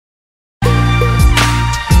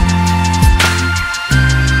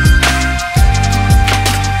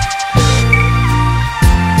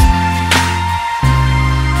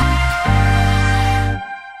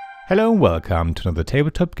welcome to another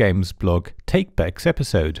Tabletop Games blog Takebacks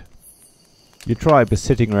episode. Your tribe is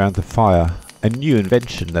sitting around the fire, a new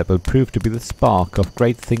invention that will prove to be the spark of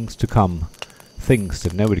great things to come, things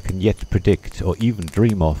that nobody can yet predict or even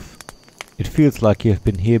dream of. It feels like you have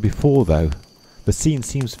been here before though. The scene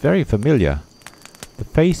seems very familiar. The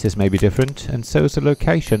faces may be different, and so is the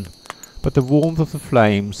location, but the warmth of the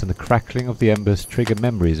flames and the crackling of the embers trigger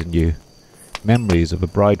memories in you. Memories of a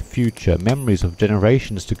bright future, memories of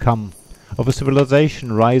generations to come, of a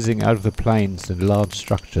civilization rising out of the plains and large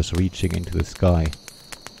structures reaching into the sky.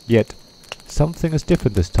 Yet, something is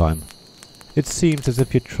different this time. It seems as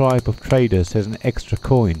if your tribe of traders has an extra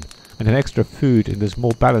coin and an extra food in this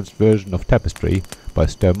more balanced version of Tapestry by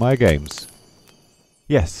Stonemaier Games.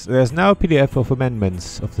 Yes, there's now a PDF of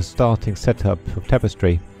amendments of the starting setup of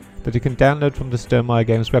Tapestry that you can download from the Stonemaier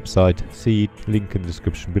Games website, see link in the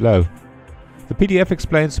description below. The PDF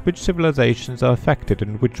explains which civilizations are affected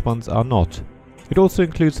and which ones are not. It also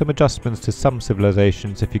includes some adjustments to some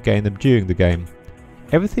civilizations if you gain them during the game.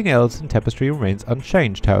 Everything else in Tapestry remains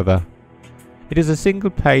unchanged, however. It is a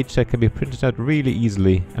single page that can be printed out really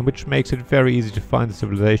easily, and which makes it very easy to find the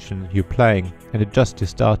civilization you're playing and adjust your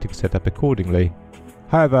starting setup accordingly.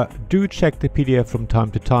 However, do check the PDF from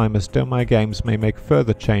time to time, as Stonemaier Games may make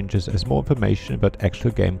further changes as more information about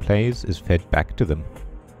actual gameplays is fed back to them.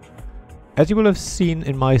 As you will have seen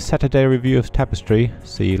in my Saturday review of Tapestry,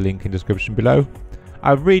 see link in description below,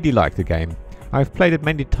 I really like the game. I've played it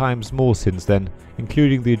many times more since then,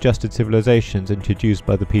 including the adjusted civilizations introduced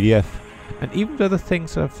by the PDF, and even though the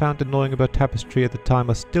things that I found annoying about Tapestry at the time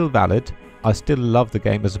are still valid, I still love the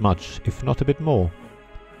game as much, if not a bit more.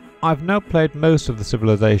 I've now played most of the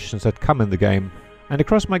civilizations that come in the game, and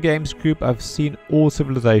across my games group I've seen all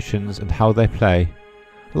civilizations and how they play.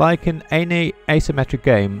 Like in any asymmetric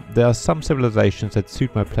game, there are some civilizations that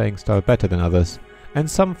suit my playing style better than others, and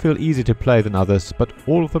some feel easier to play than others, but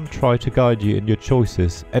all of them try to guide you in your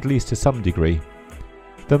choices, at least to some degree.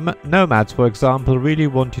 The nomads, for example, really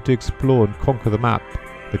want you to explore and conquer the map.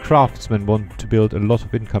 The craftsmen want to build a lot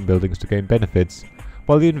of income buildings to gain benefits,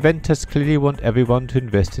 while the inventors clearly want everyone to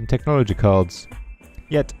invest in technology cards.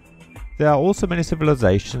 Yet, there are also many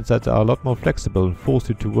civilizations that are a lot more flexible and force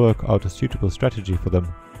you to work out a suitable strategy for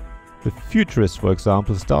them. The futurists, for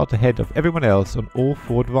example, start ahead of everyone else on all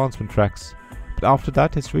 4 advancement tracks, but after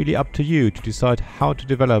that it's really up to you to decide how to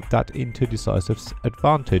develop that into decisive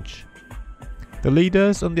advantage. The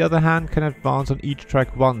leaders, on the other hand, can advance on each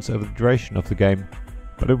track once over the duration of the game,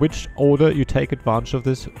 but in which order you take advantage of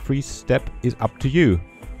this free step is up to you.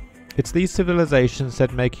 It's these civilizations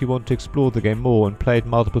that make you want to explore the game more and play it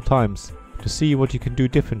multiple times, to see what you can do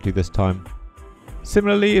differently this time.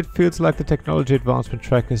 Similarly, it feels like the technology advancement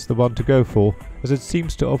track is the one to go for, as it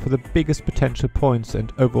seems to offer the biggest potential points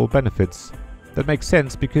and overall benefits. That makes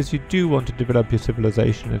sense because you do want to develop your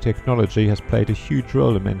civilization, and technology has played a huge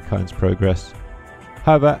role in mankind's progress.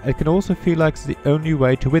 However, it can also feel like it's the only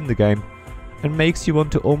way to win the game, and makes you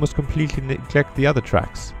want to almost completely neglect the other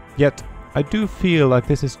tracks. Yet, I do feel like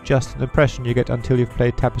this is just an impression you get until you've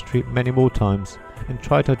played Tapestry many more times and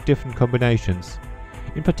tried out different combinations.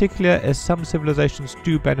 In particular, as some civilizations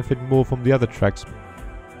do benefit more from the other tracks.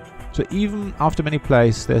 So even after many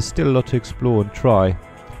plays, there's still a lot to explore and try.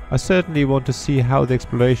 I certainly want to see how the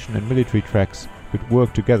exploration and military tracks could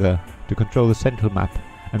work together to control the central map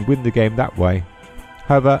and win the game that way.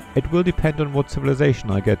 However, it will depend on what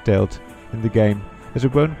civilization I get dealt in the game, as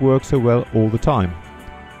it won't work so well all the time.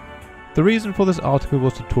 The reason for this article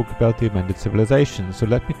was to talk about the amended civilizations, so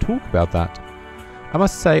let me talk about that. I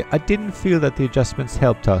must say, I didn't feel that the adjustments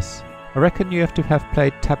helped us. I reckon you have to have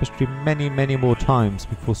played Tapestry many more times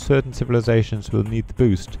before certain civilizations will need the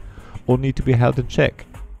boost, or need to be held in check.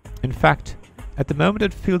 In fact, at the moment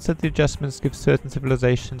it feels that the adjustments give certain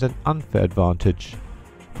civilizations an unfair advantage.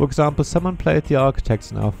 For example, someone played the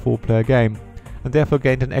architects in our 4-player game, and therefore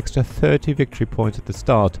gained an extra 30 victory points at the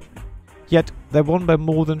start. Yet, they won by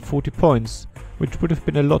more than 40 points, which would have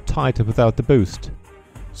been a lot tighter without the boost.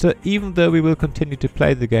 So even though we will continue to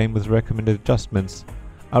play the game with recommended adjustments,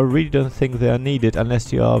 I really don't think they are needed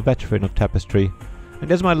unless you are a veteran of Tapestry. And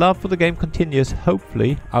as my love for the game continues,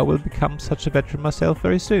 hopefully I will become such a veteran myself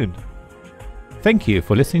very soon. Thank you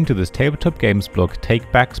for listening to this Tabletop Games blog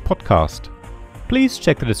Takebacks podcast. Please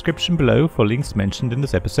check the description below for links mentioned in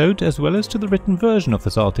this episode, as well as to the written version of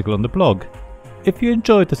this article on the blog. If you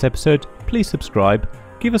enjoyed this episode, please subscribe,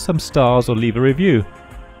 give us some stars or leave a review.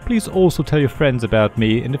 Please also tell your friends about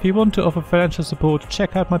me, and if you want to offer financial support,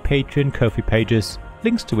 check out my Patreon and Ko-fi pages,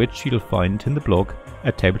 links to which you'll find in the blog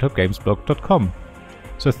at tabletopgamesblog.com.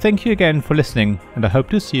 So thank you again for listening, and I hope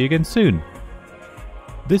to see you again soon.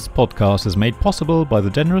 This podcast is made possible by the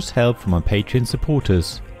generous help from our Patreon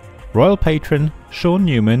supporters. Royal Patron Sean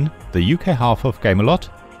Newman, the UK half of Gamelot,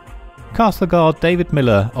 Castle Guard David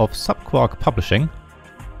Miller of Subquark Publishing,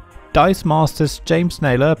 Dice Masters James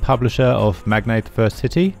Naylor, publisher of Magnate First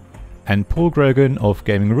City, and Paul Grogan of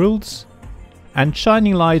Gaming Rules, and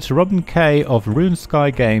Shining Light Robin Kay of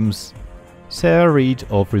RuneSky Games, Sarah Reed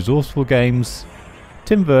of Resourceful Games,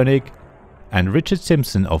 Tim Vernig, and Richard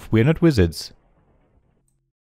Simpson of We're Not Wizards.